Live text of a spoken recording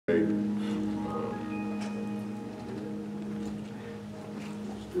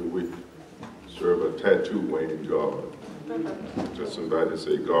Still we serve a tattoo weighing God. Just somebody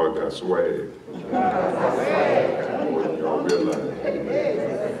say, God got swag. More than y'all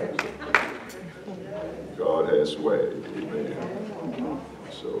realize. God has swag. Amen.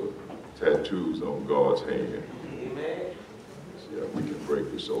 So tattoos on God's hand. See how we can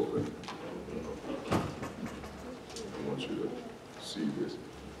break this open. I want you to see this.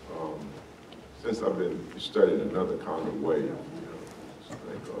 Since I've been studying another kind of way,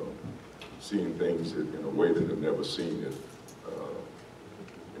 like seeing things in a way that I've never seen it,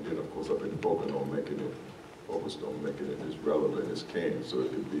 and then of course I've been focused on making it as relevant as can, so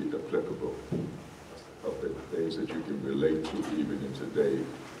it can be applicable of the things that you can relate to even in today's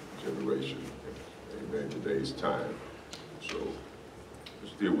generation, amen, today's time. So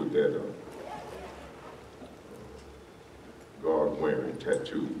let's deal with that. God wearing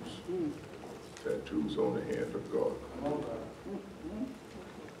tattoos. Tattoos on the hand of God.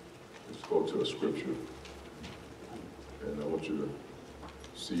 Let's go to a scripture, and I want you to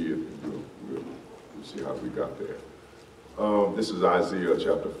see it, and we'll see how we got there. This is Isaiah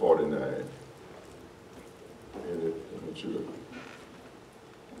chapter 49. And I want you to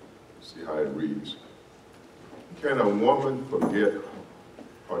see how it reads. Can a woman forget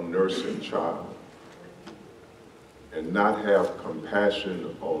her nursing child and not have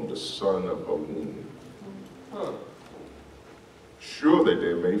compassion on the son of her womb? Surely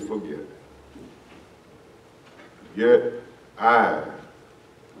they may forget. Yet I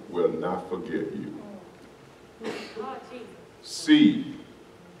will not forget you. See,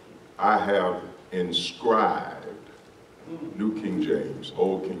 I have inscribed, New King James,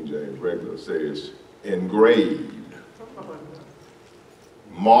 Old King James, regular says engraved.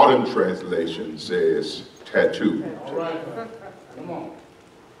 Modern translation says tattooed. All right. Come on.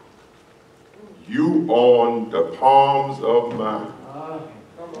 You on the palms of my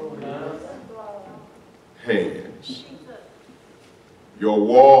hands. Your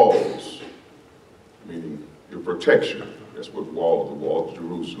walls, meaning your protection. That's what walls, the walls of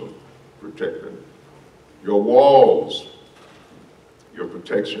Jerusalem, protecting. Your walls, your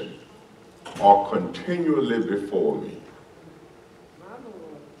protection, are continually before me.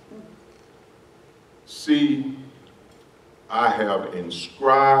 See, I have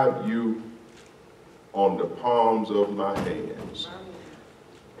inscribed you on the palms of my hands.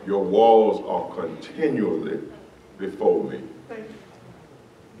 Your walls are continually before me.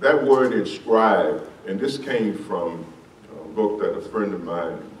 That word inscribed, and this came from a book that a friend of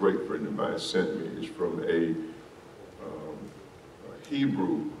mine, a great friend of mine, sent me. It's from a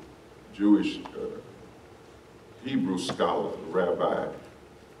Hebrew, Jewish Hebrew scholar, rabbi,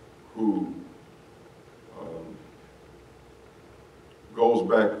 who goes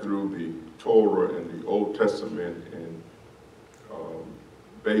back through the Torah and the Old Testament and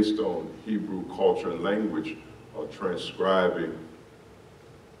based on Hebrew culture and language, transcribing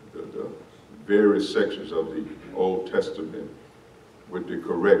the various sections of the Old Testament with the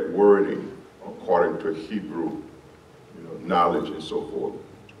correct wording according to Hebrew, knowledge and so forth.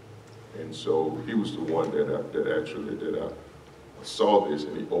 And so he was the one that I saw this,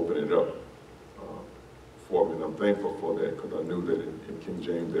 and he opened it up for me, and I'm thankful for that, because I knew that in King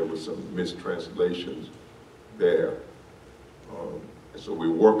James there were some mistranslations there. And so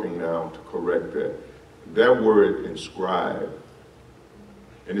we're working now to correct that. That word inscribed,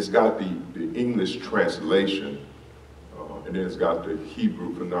 and it's got the English translation, and then it's got the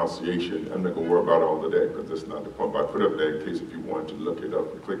Hebrew pronunciation. I'm not going to worry about all of that because that's not the point, but I put up that in case if you wanted to look it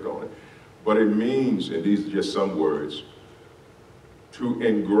up and click on it. But it means, and these are just some words, to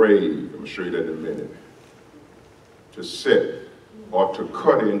engrave, I'm going to show you that in a minute, to set or to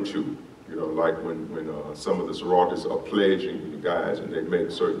cut into, like when some of the sororities are pledging the guys and they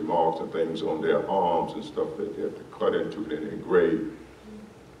make certain marks and things on their arms and stuff that they have to cut into and engrave.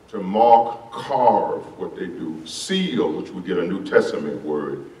 To mark, carve, what they do. Seal, which we get a New Testament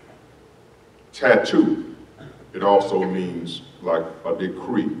word. Tattoo, it also means like a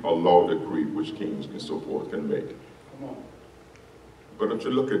decree, a law decree, which kings and so forth can make. But don't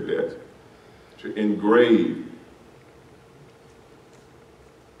you look at that, to engrave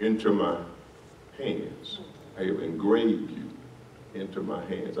into my hands. I have engraved you into my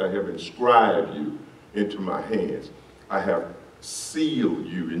hands. I have inscribed you into my hands. I have sealed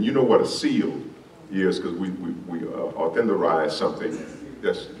you. And you know what a seal is, because we authentize something.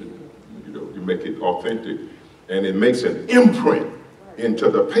 That's, you make it authentic, and it makes an imprint into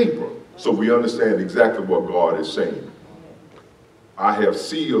the paper. So we understand exactly what God is saying. I have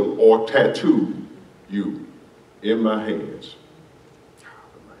sealed or tattooed you in my hands.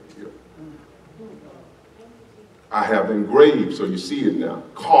 I have engraved, so you see it now,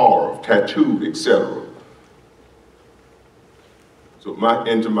 carved, tattooed, etc. So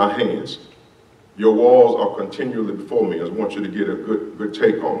into my hands. Your walls are continually before me. I want you to get a good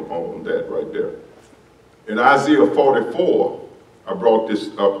take on that right there. In Isaiah 44, I brought this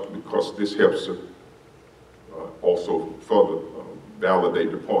up because this helps to also further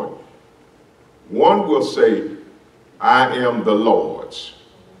validate the point. One will say, I am the Lord's.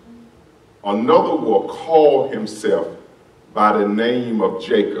 Another will call himself by the name of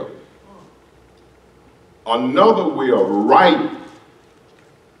Jacob. Another will write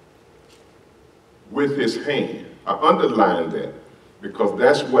with his hand. I underline that because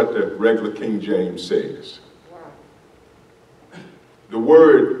that's what the regular King James says. The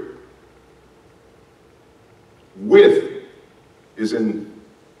word with is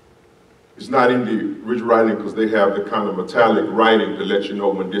not in the original writing because they have the kind of metallic writing to let you know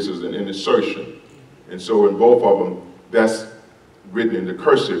when this is an insertion. And so in both of them, that's written in the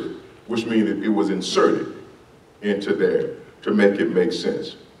cursive, which means that it was inserted into there to make it make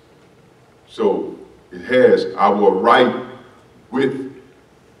sense. So it has, I will write with,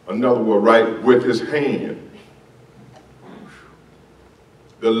 another will write with his hand.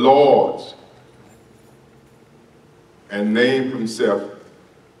 The Lord's, and name himself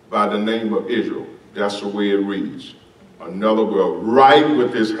by the name of Israel. That's the way it reads. Another will write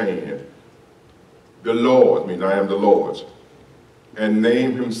with his hand, the Lord, I mean I am the Lord's, and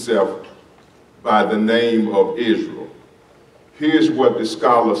name himself by the name of Israel. Here's what the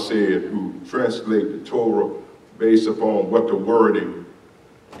scholar said who translate the Torah based upon what the wording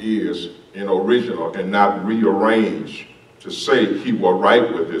is in original and not rearranged to say he will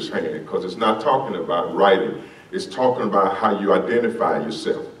write with his hand, because it's not talking about writing. It's talking about how you identify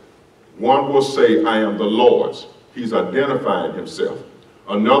yourself. One will say, I am the Lord's. He's identifying himself.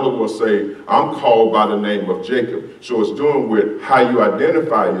 Another will say, I'm called by the name of Jacob. So it's doing with how you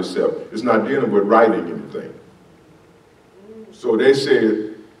identify yourself. It's not dealing with writing anything. So they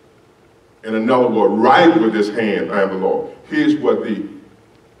said, and another will write with his hand, I am the Lord. Here's what the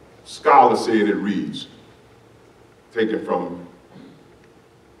scholar said it reads, taken from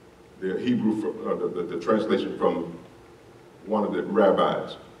the Hebrew, the translation from one of the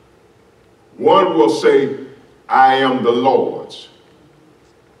rabbis. One will say, I am the Lord's.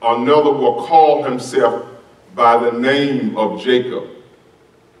 Another will call himself by the name of Jacob.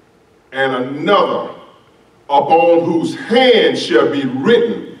 And another, upon whose hand shall be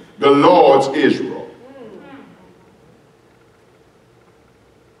written the Lord's Israel.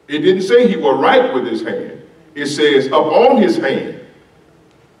 It didn't say he will write with his hand. It says, upon his hand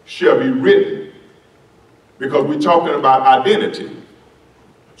shall be written, because we're talking about identity.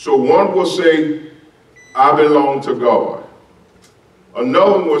 So one will say, I belong to God.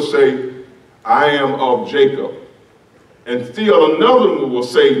 Another one will say, I am of Jacob. And still another one will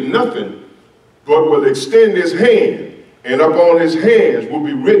say nothing, but will extend his hand, and upon his hands will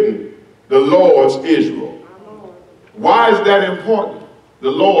be written, the Lord's Israel. Why is that important? The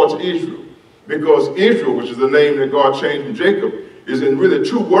Lord's Israel. Because Israel, which is the name that God changed from Jacob, is in really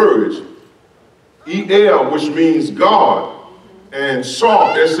two words. El, which means God, and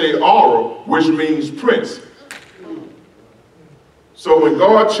Sar, S-A-R, which means prince. So when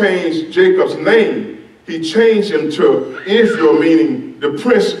God changed Jacob's name, he changed him to Israel, meaning the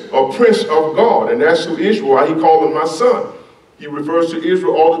prince or prince of God. And that's who Israel, he called him my son. He refers to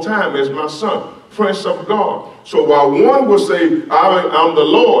Israel all the time as my son, prince of God. So while one will say, I'm the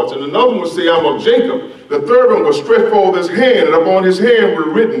Lord's, and another will say, I'm of Jacob, the third one will stretch forth his hand, and upon his hand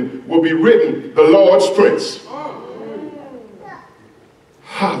will be written, the Lord's prince.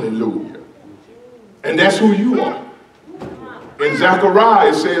 Hallelujah. And that's who you are. In Zechariah,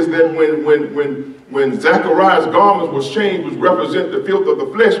 it says that when Zechariah's garments was changed, was represent the filth of the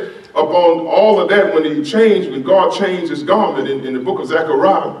flesh, upon all of that, when God changed his garment in the book of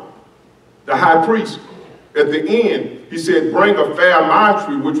Zechariah, the high priest, at the end, he said, bring a fair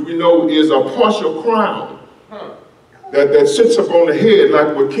mitre, which we know is a partial crown that sits upon the head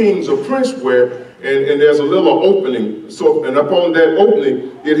like what kings or princes wear, and there's a little opening. So, and upon that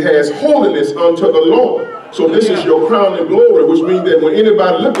opening, it has holiness unto the Lord. So this is your crown and glory, which means that when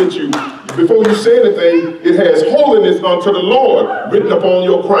anybody look at you, before you say anything, it has holiness unto the Lord written upon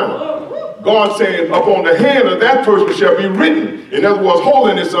your crown. God saying, upon the hand of that person shall be written. In other words,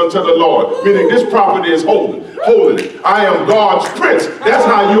 holiness unto the Lord, meaning this property is holy. Holy. I am God's prince. That's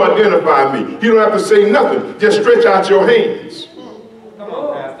how you identify me. You don't have to say nothing. Just stretch out your hands.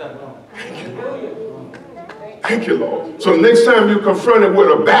 Thank you, Lord. So the next time you're confronted with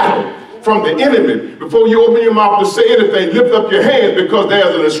a battle, from the enemy. Before you open your mouth to say anything, lift up your hands, because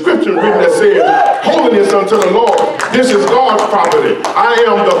there's an inscription written that says, holiness unto the Lord. This is God's property. I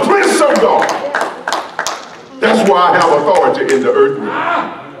am the Prince of God. That's why I have authority in the earth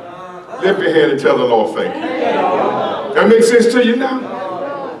realm. Lift your hand and tell the Lord thank you. That makes sense to you now?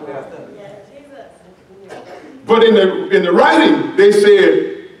 But in the writing, they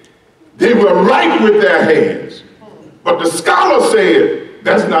said they were right with their hands. But the scholar said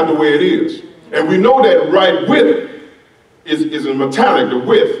that's not the way it is. And we know that right with is in metallic, the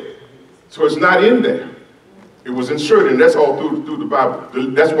with. So it's not in there. It was inserted, and that's all through the Bible.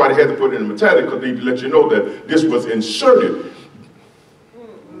 That's why they had to put it in metallic, because they let you know that this was inserted.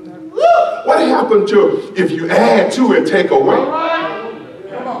 What happened to if you add to and take away?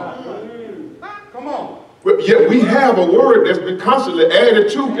 Come on. Come on. Well, yet we have a word that's been constantly added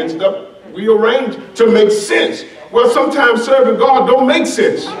to and stuff rearranged to make sense. Well, sometimes serving God don't make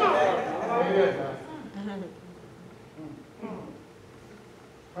sense. Come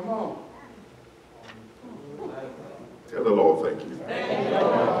on. Tell the Lord thank you.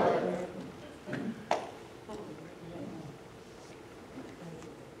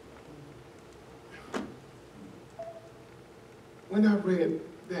 When I read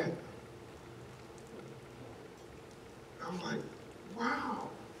that, I was like, wow,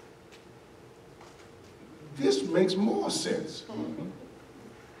 this makes more sense.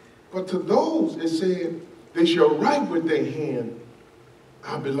 But to those, it said, they shall write with their hand,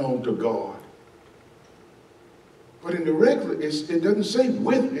 I belong to God. But in the regular, it doesn't say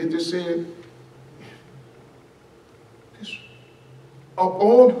with, it just said,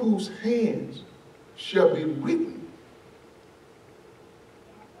 upon whose hands shall be written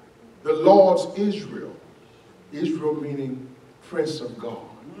the Lord's Israel. Israel meaning Prince of God.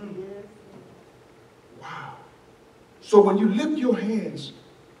 Wow. So when you lift your hands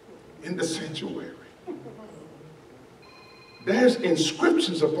in the sanctuary, there's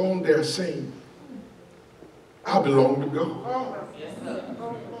inscriptions upon there saying, I belong to God.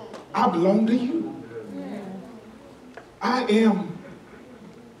 I belong to you. I am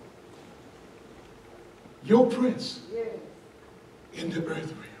your prince in the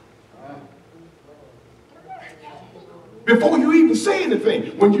earth realm. Before you even say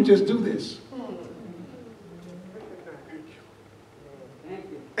anything, when you just do this.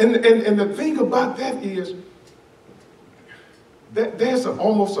 And the thing about that is that there's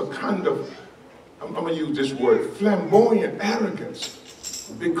almost a kind of, I'm going to use this word, flamboyant arrogance.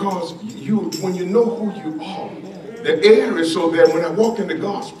 Because when you know who you are, the air is so that when I walk into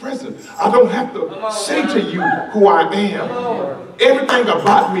God's presence, I don't have to say to you who I am. Everything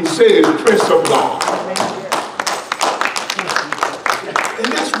about me says Prince of God.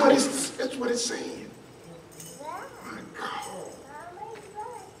 And that's what it's saying. My God.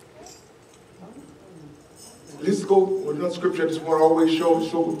 Let's go with another scripture. This one I always show.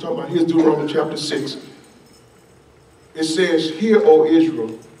 So we're talking about. Here's Deuteronomy chapter 6. It says, "Hear, O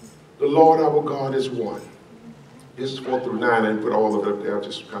Israel, the Lord our God is one." This is 4 through 9. I didn't put all of it up there. I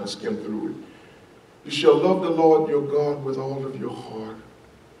just kind of skimmed through it. "You shall love the Lord your God with all of your heart,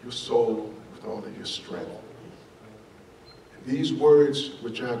 your soul, with all of your strength. These words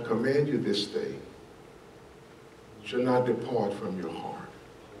which I command you this day shall not depart from your heart.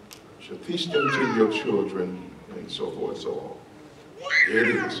 You shall teach them to your children," and so forth and so on. Here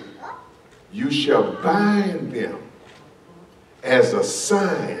it is. "You shall bind them as a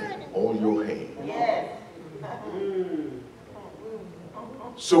sign on your hand."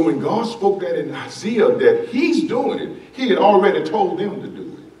 So when God spoke that in Isaiah that he's doing it, he had already told them to do it.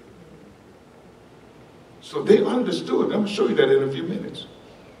 So they understood. I'm going to show you that in a few minutes.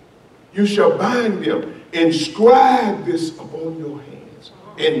 "You shall bind them, inscribe this upon your hands,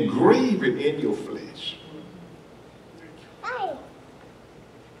 engrave it in your flesh.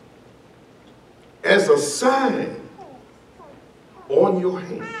 As a sign on your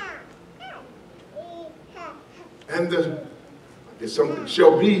hand. And something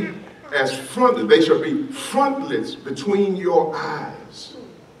shall be as frontlets. They shall be frontlets between your eyes.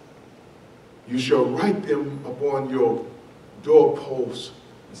 You shall write them upon your doorposts,"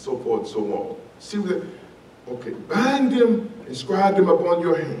 and so forth and so on. See what? Okay, "Bind them, inscribe them upon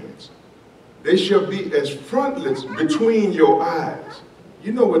your hands. They shall be as frontlets between your eyes."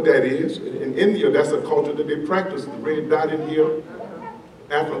 You know what that is. In India, that's a culture that they practice. The red dot in here,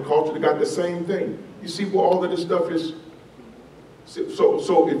 African culture, they got the same thing. You see where all of this stuff is?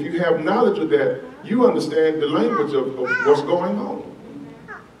 So if you have knowledge of that, you understand the language of what's going on.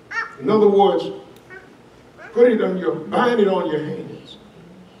 In other words, bind it on your hands.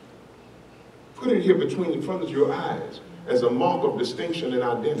 Put it here between the front of your eyes. as a mark of distinction and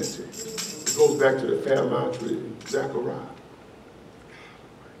identity. It goes back to the Fairmount tree, Zechariah.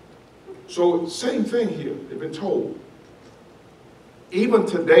 So same thing here, they've been told. Even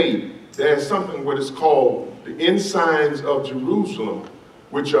today, there's something what is called the ensigns of Jerusalem,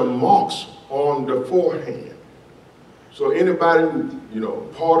 which are marks on the forehead. So anybody who,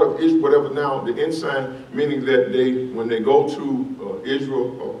 part of Israel, whatever now, the ensign, meaning that when they go to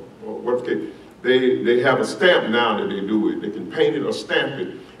Israel, or whatever, they have a stamp now that they do it. They can paint it or stamp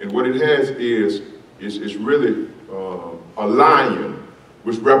it. And what it has is really a lion,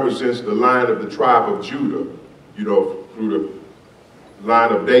 which represents the line of the tribe of Judah, through the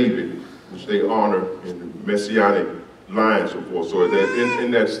line of David, which they honor in the Messianic line and so forth. So that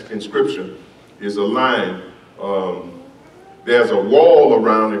in that inscription is a line. There's a wall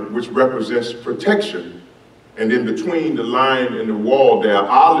around it which represents protection. And in between the line and the wall, there are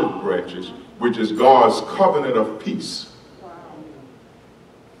olive branches, which is God's covenant of peace.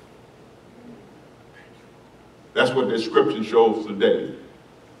 That's what the inscription shows today.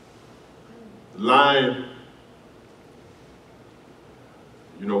 Line,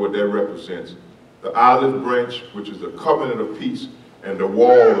 you know what that represents. The olive branch, which is the covenant of peace, and the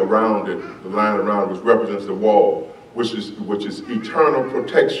wall around it, the line around it, which represents the wall, which is eternal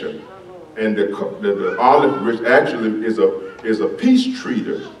protection. And the olive branch actually is a peace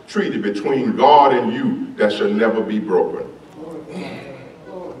treaty between God and you that shall never be broken.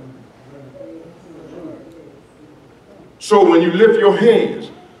 So when you lift your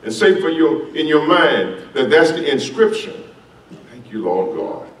hands and say in your mind that that's the inscription, thank you, Lord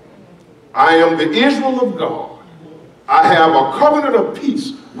God. I am the Israel of God. I have a covenant of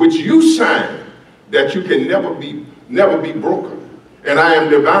peace which you sign that you can never be broken. And I am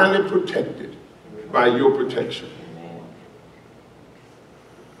divinely protected by your protection.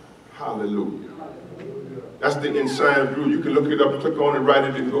 Hallelujah. That's the ensign of Jerusalem. You can look it up, click on it, write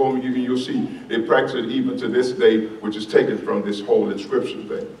it, and go home, and you'll see they practice it even to this day, which is taken from this whole inscription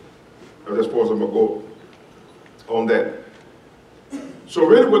thing. And I suppose I'm going to go on that. So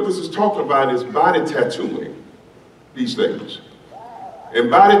really what this is talking about is body tattooing, these things.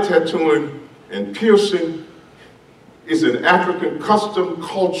 And body tattooing and piercing is an African custom,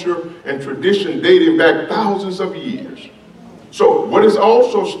 culture, and tradition dating back thousands of years. So what this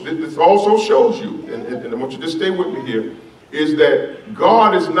also shows you, and I want you to stay with me here, is that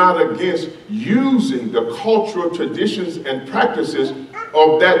God is not against using the cultural traditions and practices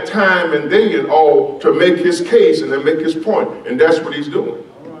of that time and day and all to make his case and to make his point. And that's what he's doing.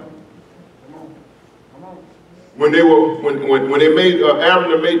 When they made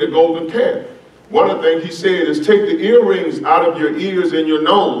Aaron made the golden calf, one of the things he said is take the earrings out of your ears and your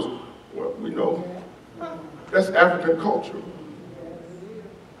nose. Well, we know that's African culture.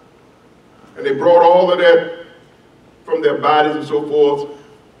 And they brought all of that from their bodies and so forth.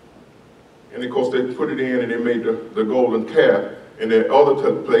 And of course they put it in and they made the golden calf. And there are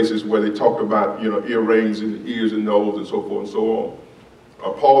other places where they talk about, earrings in the ears and nose and so forth and so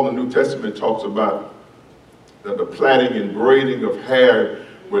on. Paul in the New Testament talks about the plaiting and braiding of hair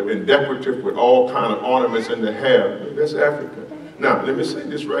and decorative with all kind of ornaments in the hair. That's African. Now, let me say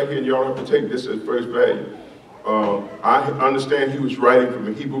this right here, and y'all have to take this at first value. I understand he was writing from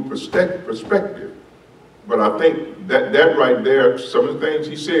a Hebrew perspective, but I think that right there, some of the things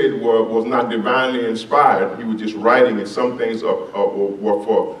he said was not divinely inspired. He was just writing, and some things were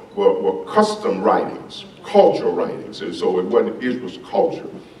custom writings, cultural writings, and so it wasn't Israel's culture.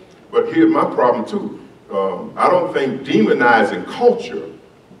 But here's my problem too. I don't think demonizing culture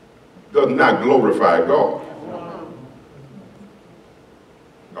does not glorify God.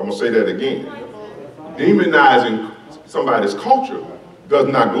 I'm going to say that again. Demonizing somebody's culture does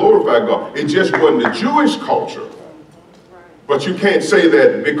not glorify God. It just wasn't the Jewish culture. But you can't say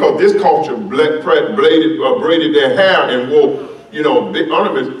that because this culture braided their hair and wore, big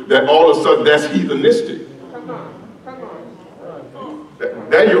ornaments, that all of a sudden that's heathenistic.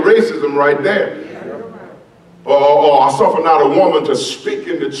 That's your racism right there. Or I suffer not a woman to speak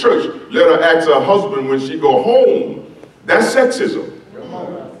in the church. Let her ask her husband when she go home. That's sexism.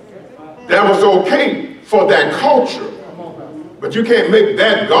 That was okay for that culture. But you can't make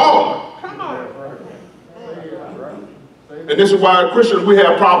that God. And this is why Christians, we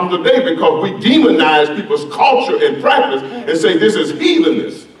have problems today because we demonize people's culture and practice and say this is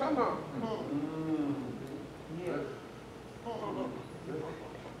heathenness.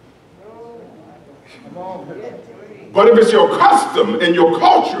 But if it's your custom and your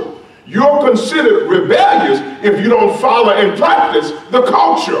culture, you're considered rebellious if you don't follow and practice the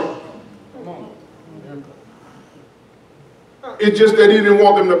culture. It's just that he didn't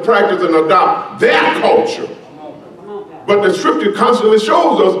want them to practice and adopt their culture. But the scripture constantly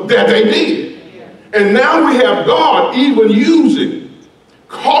shows us that they did. And now we have God even using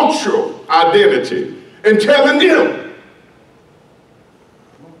cultural identity and telling them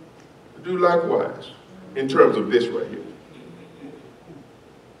to do likewise in terms of this right here.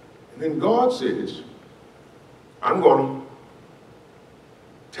 And then God says, I'm going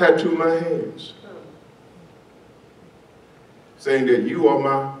to tattoo my hands, saying that you are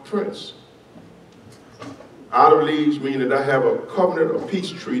my prince. Out of leaves mean that I have a covenant of peace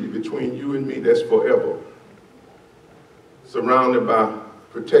treaty between you and me that's forever. Surrounded by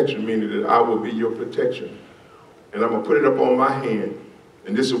protection, meaning that I will be your protection. And I'm going to put it up on my hand.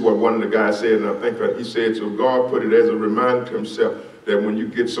 And this is what one of the guys said, and I think that he said, so God put it as a reminder to himself that when you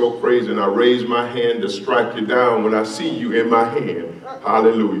get so crazy and I raise my hand to strike you down, when I see you in my hand,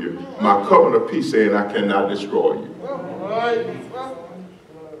 hallelujah, my covenant of peace saying I cannot destroy you.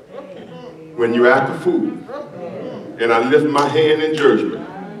 When you act a fool, and I lift my hand in judgment,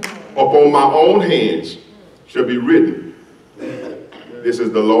 upon my own hands shall be written, this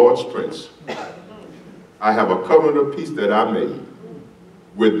is the Lord's prince. I have a covenant of peace that I made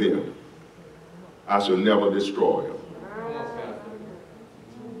with them. I shall never destroy them.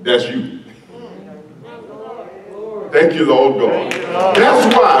 That's you. Thank you, Lord God.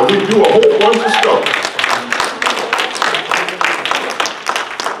 That's why we do a whole bunch of stuff.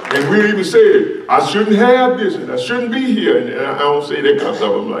 And we even said, I shouldn't have this, and I shouldn't be here. And I don't say that kind of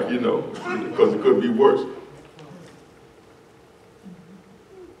stuff. I'm like, you know, because it could be worse.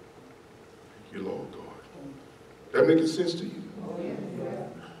 Thank you, Lord God. That making sense to you?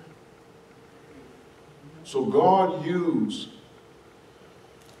 So God used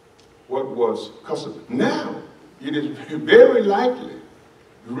what was custom. Now, it is very likely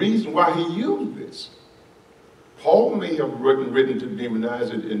the reason why he used this. Paul may have written to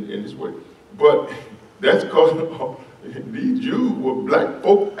demonize it in this way, but that's because these Jews were black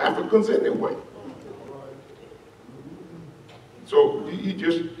folk Africans anyway. So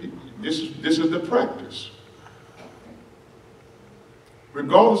this is the practice.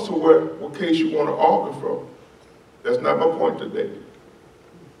 Regardless of what case you want to argue from, that's not my point today.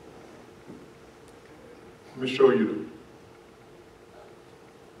 Let me show you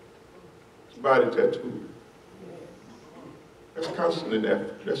the body tattoo. That's constant in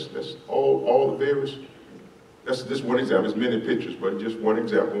that. That's all the various. That's just one example. There's many pictures, but just one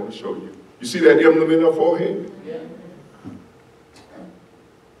example I want to show you. You see that emblem in her forehead? Yeah.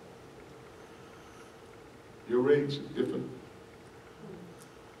 Your race is different.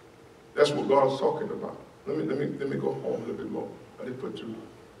 That's what God's talking about. Let me go home a little bit more. I did put two.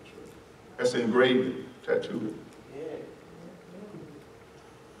 That's engraved, tattooed.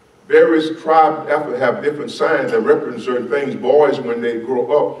 Various tribes have different signs that represent certain things. Boys, when they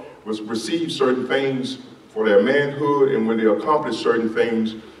grow up, receive certain things for their manhood, and when they accomplish certain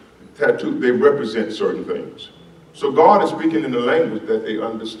things, tattoo, they represent certain things. So God is speaking in the language that they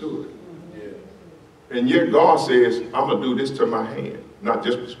understood. Yeah. And yet God says, I'm going to do this to my hand. Not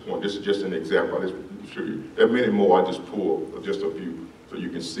just this one, this is just an example. I just show you. There are many more, I just pulled just a few so you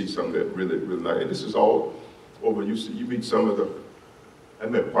can see some that really nice. And this is all over. You meet some of the, I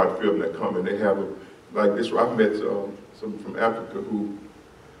met quite a few of them that come and they have like this. I've met some from Africa who,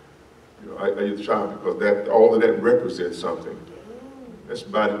 you know, I use child because that all of that represents something. That's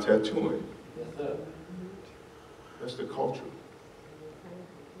body tattooing. Yes, sir. That's the culture.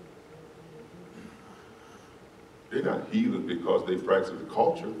 They're not healers because they practice the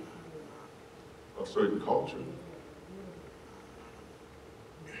culture, a certain culture.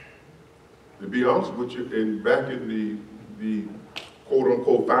 To be honest with you, back in the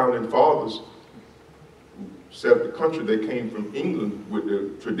quote-unquote founding fathers who set up the country, they came from England with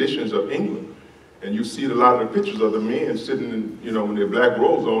the traditions of England. And you see a lot of the pictures of the men sitting in, you know, when their black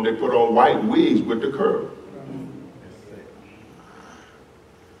robes on, they put on white wigs with the curl.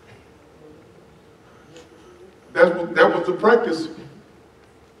 That was the practice.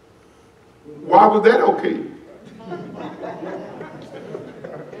 Why was that okay?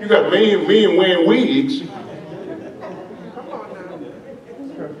 You got men wearing wigs.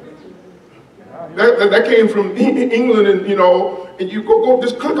 That came from England, and you know, and you go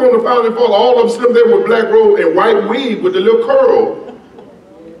just click on the founding fathers, all of them sitting there with black robe and white wig with the little curl.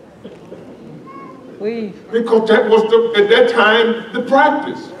 Weave. Because that was at that time the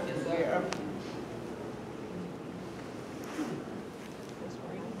practice.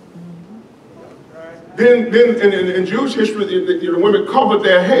 Then in Jewish history, the women covered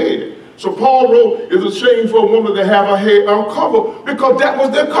their head. So Paul wrote, it's a shame for a woman to have her head uncovered because that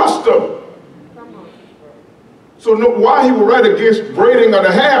was their custom. So no, why he would write against braiding of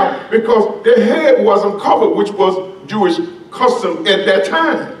the hair? Because their head wasn't covered, which was Jewish custom at that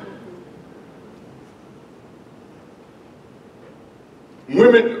time.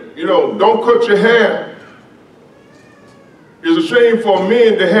 Women, you know, don't cut your hair. It's a shame for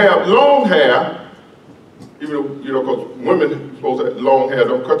men to have long hair, even though, you know, because women are supposed to have long hair,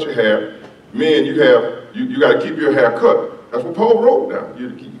 don't cut your hair. Men, you got to keep your hair cut. That's what Paul wrote down.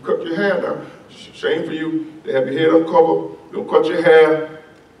 You cut your hair down. Shame for you to have your head uncovered. Don't cut your hair.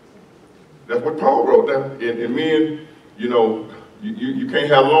 That's what Paul wrote down. And men, you know, you can't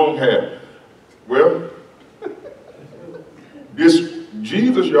have long hair. Well, this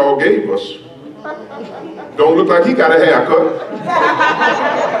Jesus y'all gave us don't look like he got a haircut.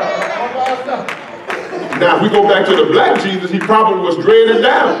 Now, if we go back to the black Jesus, he probably was dreaded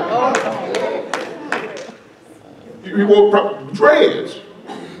down. He wore dreads.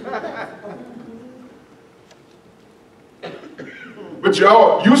 But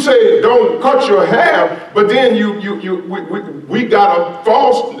y'all, you say don't cut your hair, but then we got a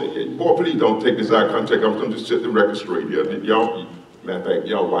false, boy, please don't take this out of context. I'm just setting the record straight here. Y'all, matter of fact,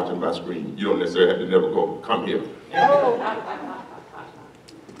 y'all watching my screen. You don't necessarily have to never come here.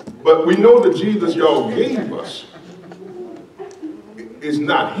 But we know the Jesus y'all gave us is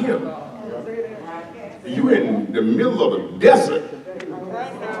not him. You in the middle of the desert.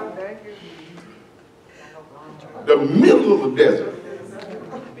 The middle of the desert.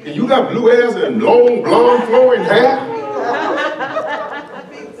 And you got blue hairs and long, blonde, flowing hair?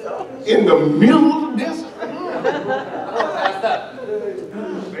 In the middle of the desert?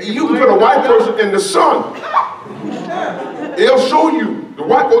 You can put a white person in the sun. They'll show you. The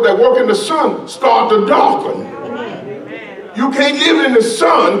white folks that work in the sun start to darken. You can't live in the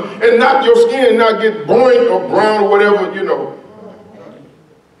sun and not your skin not get burnt or brown or whatever, you know.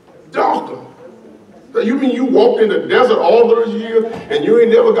 Darken. So you mean you walked in the desert all those years and you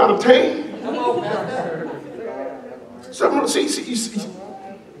ain't never got a tan? Something, see.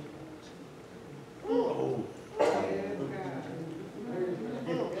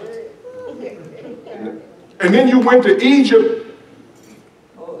 And then you went to Egypt,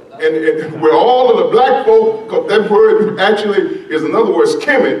 and where all of the black folk, because that word actually is another word,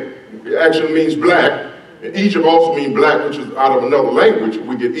 Kemet, it actually means black. And Egypt also means black, which is out of another language.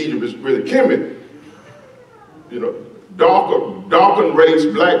 We get Egypt is really Kemet. You know, darker race,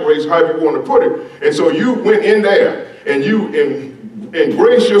 black race, however you want to put it. And so you went in there and you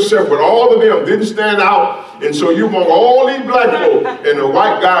embraced yourself with all of them, didn't stand out. And so you among all these black folk and a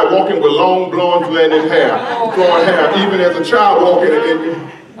white guy walking with long blonde flowing hair, even as a child walking.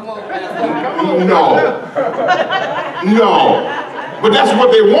 No. But that's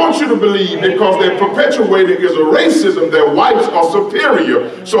what they want you to believe because they're perpetuating is a racism that whites are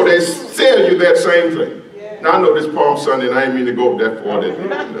superior. So they sell you that same thing. Now I know this Palm Sunday, and I didn't mean to go that far.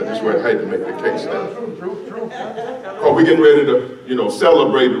 That's where I had to make the case now. Because we're getting ready to, you know,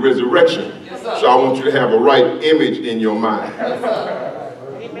 celebrate the resurrection. Yes, so I want you to have a right image in your mind. Yes,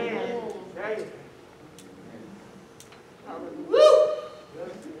 amen.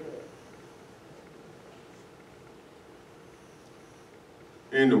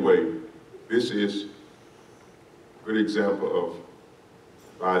 Anyway, this is a good example of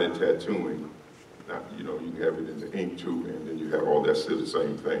body tattooing. Now, you know, you can have it in the ink too, and then you have all that still the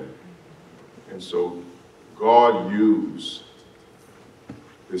same thing. And so God used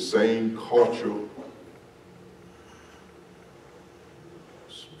the same cultural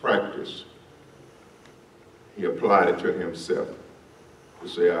practice. He applied it to himself to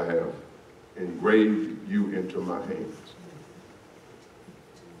say, I have engraved you into my hands.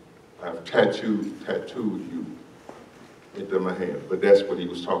 I've tattooed you into my hand. But that's what he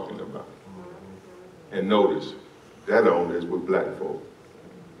was talking about. And notice, that only is with black folk.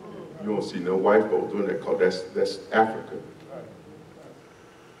 You don't see no white folk doing that because that's African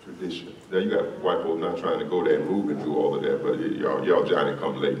tradition. Now you got white folk not trying to go there and move and do all of that, but y'all Johnny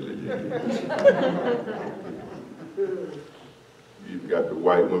come lately. You've got the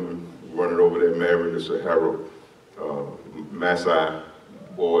white women running over there marrying the Sahara, Maasai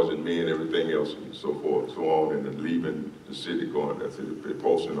boys and men, everything else, and so forth, so on, and then leaving the city, going to the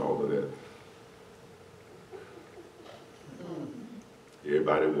post and all of that.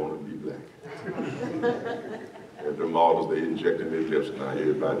 Everybody want to be black. And the models, they injecting their lips now.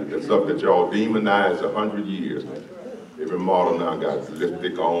 Everybody, that stuff that y'all demonized 100 years. Every model now got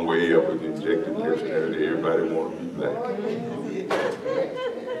lipstick on way up with injected lips and everything. Everybody want to be black.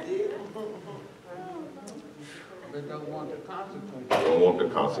 They don't want the consequences. They don't want the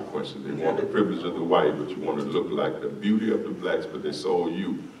consequences. They want the privilege of the white, but you want to look like the beauty of the blacks, but they sold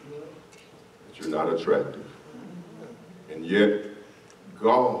you that you're not attractive. And yet,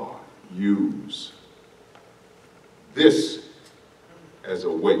 God used this as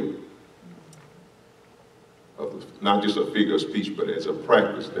a way of not just a figure of speech, but as a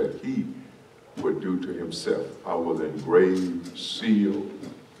practice that he would do to himself. I will engrave, seal,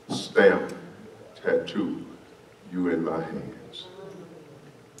 stamp, tattoo you in my hands,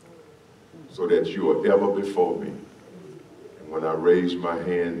 so that you are ever before me. And when I raise my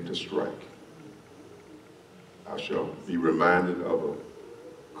hand to strike, I shall be reminded of a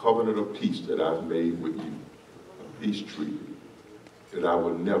covenant of peace that I've made with you, a peace treaty, that I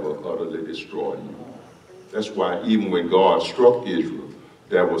will never utterly destroy you. That's why even when God struck Israel,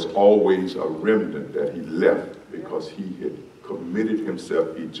 there was always a remnant that he left, because he had committed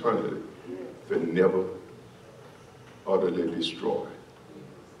himself eternally to never utterly destroy.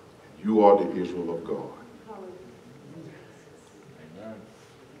 You are the Israel of God.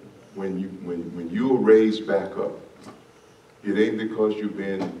 When you are raised back up, it ain't because you've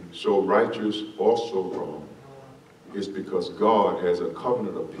been so righteous or so wrong. It's because God has a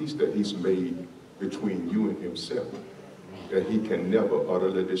covenant of peace that he's made between you and himself, that he can never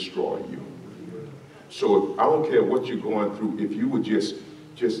utterly destroy you. So I don't care what you're going through, if you would just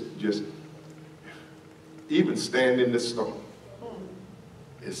even stand in the storm,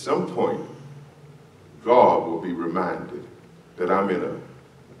 at some point, God will be reminded that I'm in a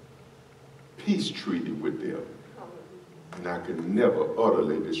peace treaty with them, and I can never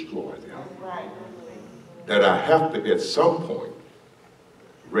utterly destroy them. That I have to, at some point,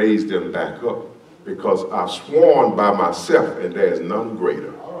 raise them back up, because I've sworn by myself, and there is none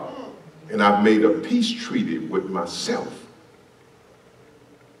greater. And I've made a peace treaty with myself.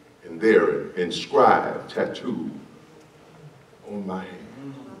 And they're inscribed, tattooed on my hand.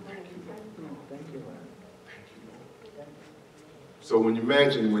 Thank you, Lord. So when you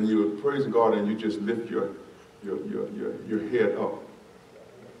imagine when you're praising God and you just lift your head up,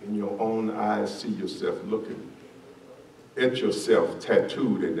 in your own eyes see yourself looking at yourself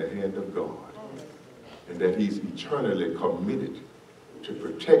tattooed in the hand of God, and that he's eternally committed to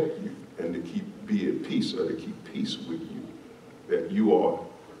protect you and to be at peace, or to keep peace with you, that you are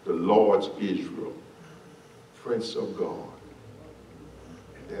the Lord's Israel, Prince of God,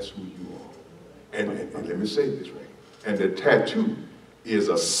 and that's who you are. And let me say this right, and the tattoo is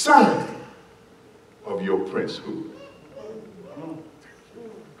a sign of your princehood.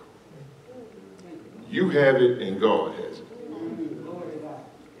 You have it and God has it.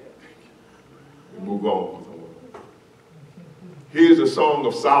 Move on. Here's a song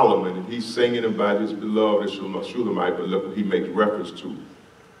of Solomon, and he's singing about his beloved Shulamite, but look what he makes reference to.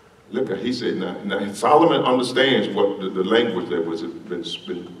 Look, he said, now Solomon understands what the language that was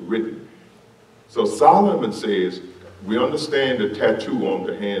been written. So Solomon says, we understand the tattoo on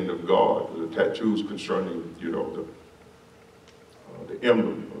the hand of God, the tattoos concerning, the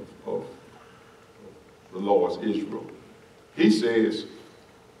emblem of the Lord's Israel. He says,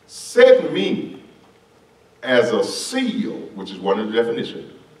 set me as a seal, which is one of the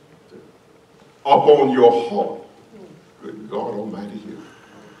definitions, upon your heart. Good God Almighty here.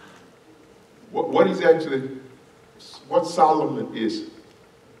 What Solomon is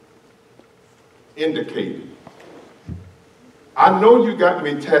indicating. I know you got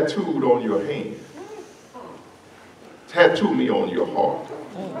me tattooed on your hand. Tattoo me on your heart.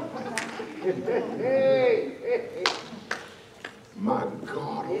 My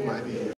God Almighty.